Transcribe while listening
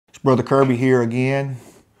Brother Kirby here again,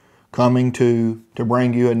 coming to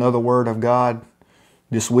bring you another word of God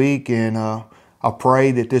this week. And I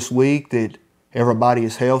pray that this week that everybody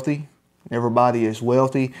is healthy, everybody is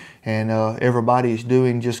wealthy, and everybody is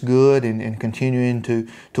doing just good and continuing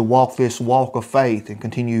to walk this walk of faith and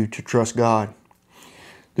continue to trust God.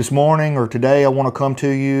 This morning or today I want to come to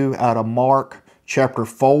you out of Mark chapter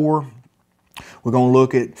 4. We're going to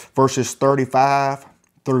look at verses 35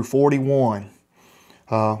 through 41.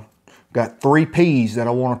 Got 3 P's that I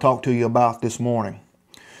want to talk to you about this morning.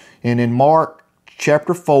 And in Mark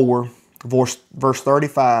chapter 4, verse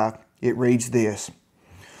 35, it reads this.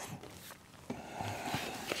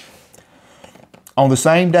 On the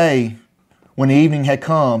same day, when the evening had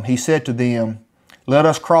come, he said to them, "Let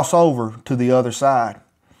us cross over to the other side."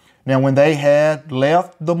 Now when they had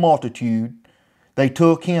left the multitude, they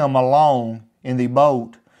took him along in the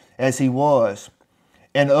boat as he was,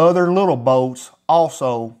 and other little boats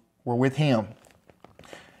also were with him.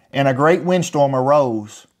 And a great windstorm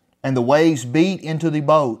arose, and the waves beat into the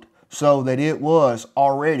boat, so that it was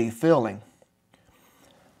already filling.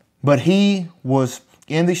 But he was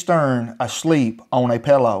in the stern asleep on a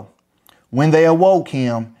pillow. When they awoke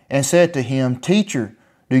him and said to him, "Teacher,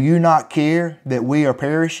 do you not care that we are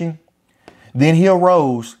perishing?" Then he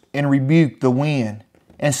arose and rebuked the wind,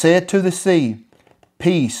 and said to the sea,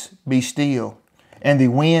 "Peace, be still." And the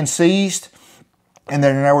wind ceased, and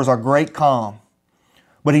then there was a great calm.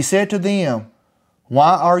 But he said to them,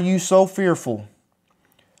 "Why are you so fearful?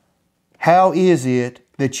 How is it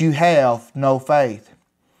that you have no faith?"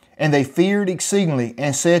 And they feared exceedingly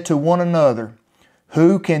and said to one another,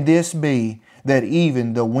 "Who can this be that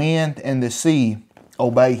even the wind and the sea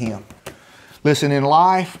obey him?" Listen, in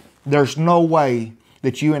life, there's no way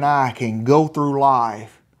that you and I can go through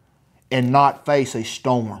life and not face a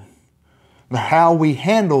storm. How we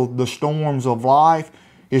handle the storms of life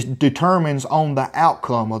determines on the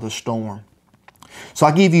outcome of the storm. So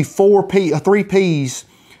I give you 3 P's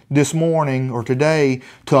this morning or today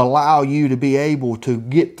to allow you to be able to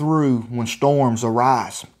get through when storms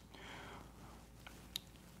arise.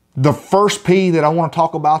 The first P that I want to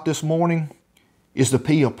talk about this morning is the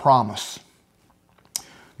P of promise.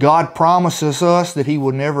 God promises us that He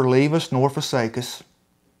will never leave us nor forsake us.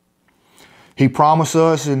 He promised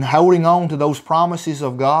us, and holding on to those promises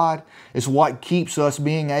of God is what keeps us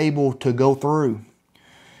being able to go through.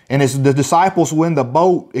 And as the disciples were in the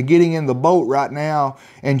boat, getting in the boat right now,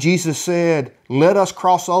 and Jesus said, "Let us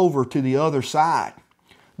cross over to the other side."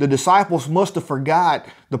 The disciples must have forgot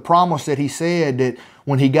the promise that He said that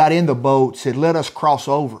when He got in the boat, said, "Let us cross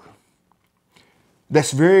over."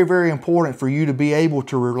 That's very, very important for you to be able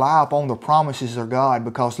to rely upon the promises of God,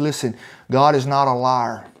 because listen, God is not a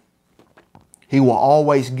liar. He will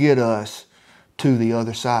always get us to the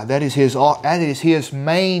other side. That is His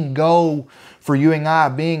main goal for you and I,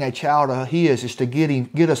 being a child of His, is to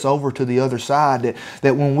get us over to the other side.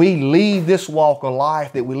 That when we leave this walk of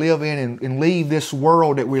life that we live in and leave this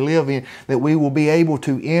world that we live in, that we will be able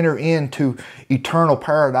to enter into eternal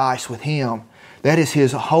paradise with Him. That is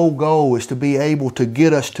His whole goal, is to be able to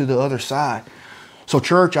get us to the other side. So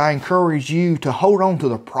church, I encourage you to hold on to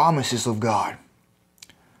the promises of God.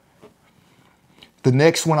 The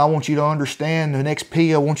next one I want you to understand, the next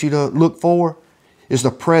P I want you to look for, is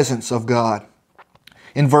the presence of God.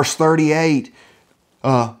 In verse 38,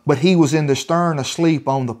 but he was in the stern asleep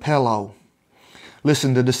on the pillow.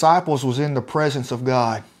 Listen, the disciples was in the presence of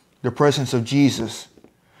God, the presence of Jesus.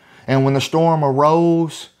 And when the storm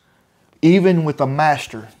arose, even with the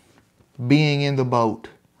Master being in the boat,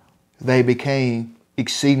 they became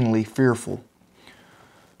exceedingly fearful.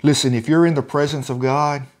 Listen, if you're in the presence of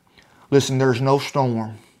God, listen, there's no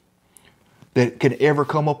storm that could ever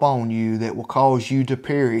come upon you that will cause you to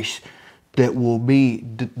perish, that will be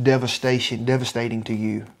devastating to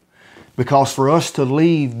you. Because for us to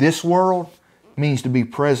leave this world means to be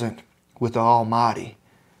present with the Almighty.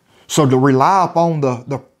 So to rely upon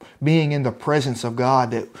the being in the presence of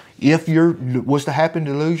God, that if you was to happen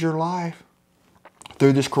to lose your life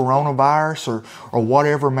through this coronavirus or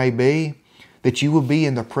whatever it may be, that you will be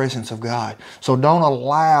in the presence of God. So don't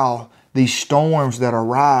allow these storms that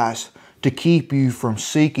arise to keep you from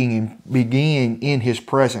seeking and being in His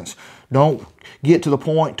presence. Don't get to the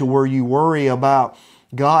point to where you worry about,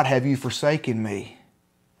 "God, have you forsaken me?"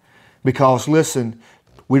 Because listen,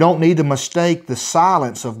 we don't need to mistake the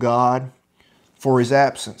silence of God for His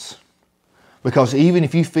absence. Because even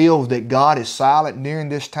if you feel that God is silent during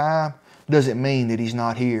this time, doesn't mean that He's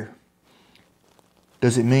not here.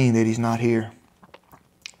 Doesn't mean that He's not here.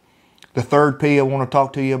 The third P I want to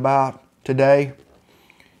talk to you about today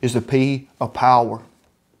is the P of power.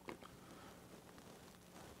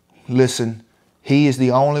 listen, He is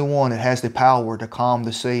the only one that has the power to calm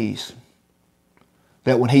the seas.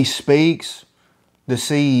 That when He speaks, the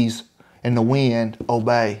seas and the wind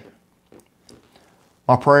obey.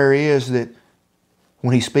 My prayer is that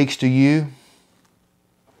when He speaks to you,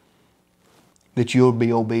 that you'll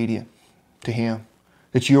be obedient to Him.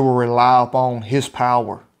 That you will rely upon His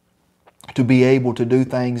power to be able to do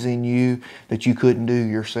things in you that you couldn't do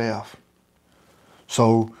yourself.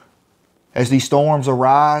 So, as these storms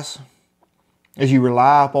arise, as you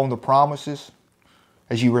rely upon the promises,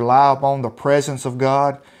 as you rely upon the presence of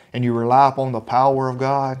God, and you rely upon the power of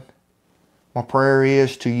God, my prayer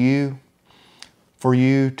is to you, for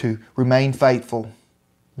you to remain faithful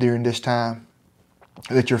during this time.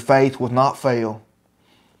 That your faith will not fail.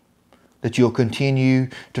 That you'll continue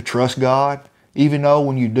to trust God, even though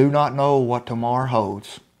when you do not know what tomorrow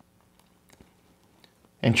holds.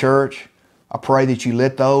 And church, I pray that you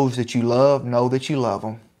let those that you love know that you love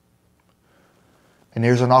them. And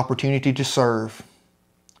there's an opportunity to serve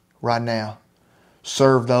right now.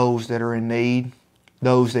 Serve those that are in need,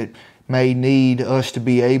 those that may need us to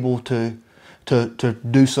be able to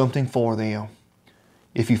do something for them.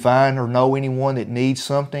 If you find or know anyone that needs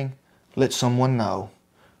something, let someone know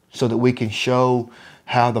so that we can show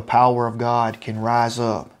how the power of God can rise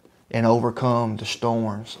up and overcome the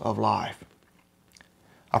storms of life.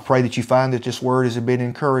 I pray that you find that this word has been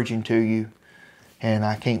encouraging to you, and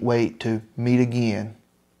I can't wait to meet again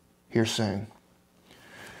here soon.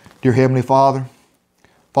 Dear Heavenly Father,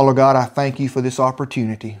 Father God, I thank you for this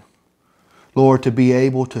opportunity, Lord, to be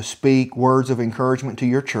able to speak words of encouragement to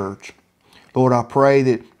your church. Lord, I pray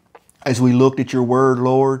that as we looked at your word,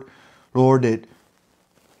 Lord, that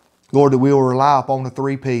we will rely upon the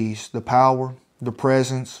 3 P's, the power, the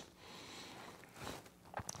presence,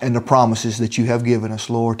 and the promises that you have given us,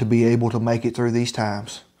 Lord, to be able to make it through these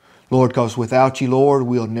times. Lord, because without you, Lord,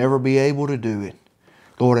 we'll never be able to do it.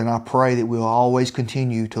 Lord, and I pray that we'll always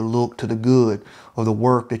continue to look to the good of the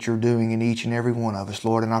work that you're doing in each and every one of us,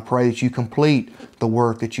 Lord. And I pray that you complete the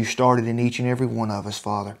work that you started in each and every one of us,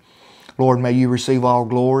 Father. Lord, may you receive all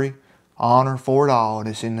glory, honor for it all. And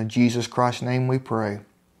it's in the Jesus Christ's name we pray.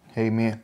 Amen.